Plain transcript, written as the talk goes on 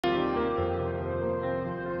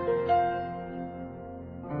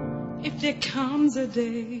If there comes a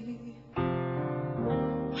day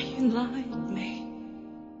when you like me,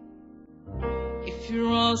 if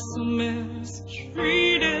you're also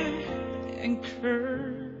mistreated and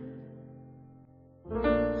cursed,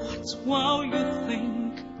 what will you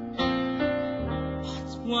think?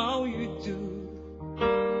 What will you do?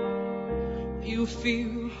 You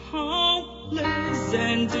feel hopeless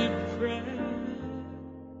and depressed.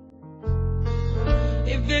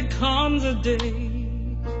 If there comes a day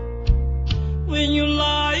when you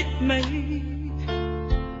like me,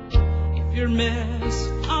 if you're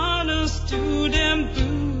misunderstood and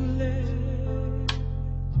bullied,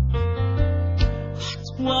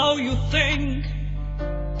 what will you think?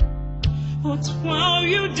 What will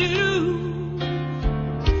you do?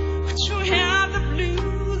 Would you have the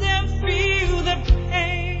blues and feel the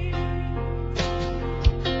pain?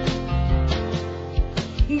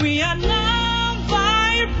 We are now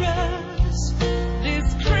virus.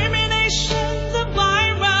 Discrimination's a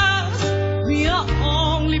virus. We are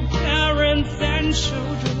only parents and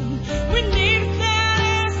children. We need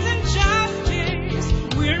fairness and justice.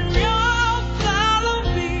 We're all fellow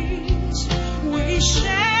beings. We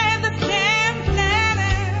share the same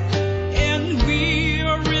planet, and we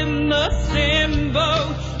are in the same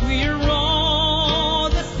boat. We're all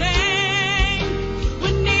the same.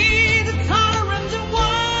 We need a tolerant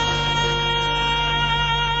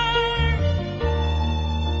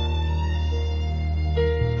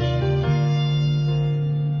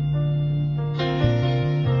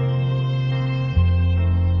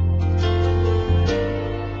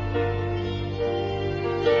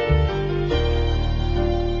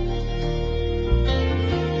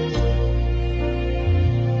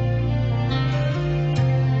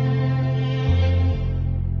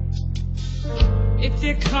If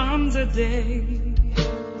there comes a day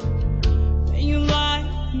when you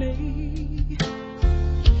like me,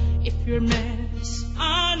 if you're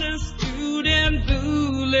misunderstood and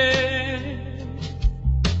bullied,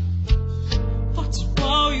 what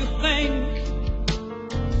will you think?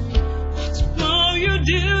 What will you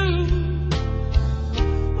do?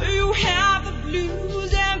 Will you have the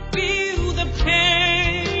blues and feel the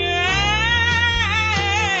pain?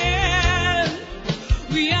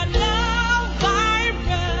 We are now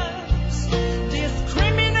virus.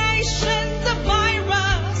 Discrimination's a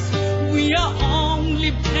virus. We are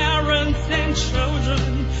only parents and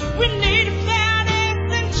children. We need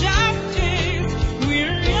fairness and justice.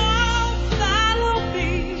 We're all fellow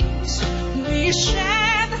beings. We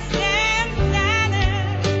share the same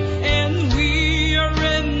planet, and we are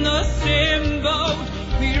in the same boat.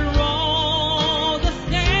 We're all the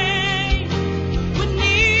same. We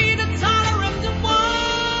need a tolerant world.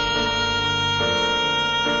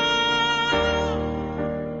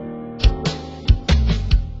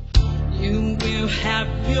 You will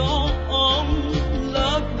have your own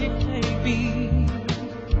lovely baby.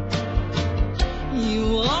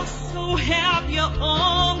 You also have your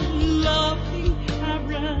own loving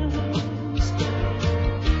parents.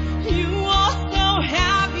 You also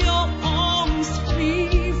have your own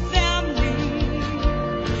sweet family.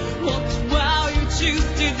 What will you choose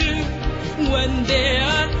to do when they're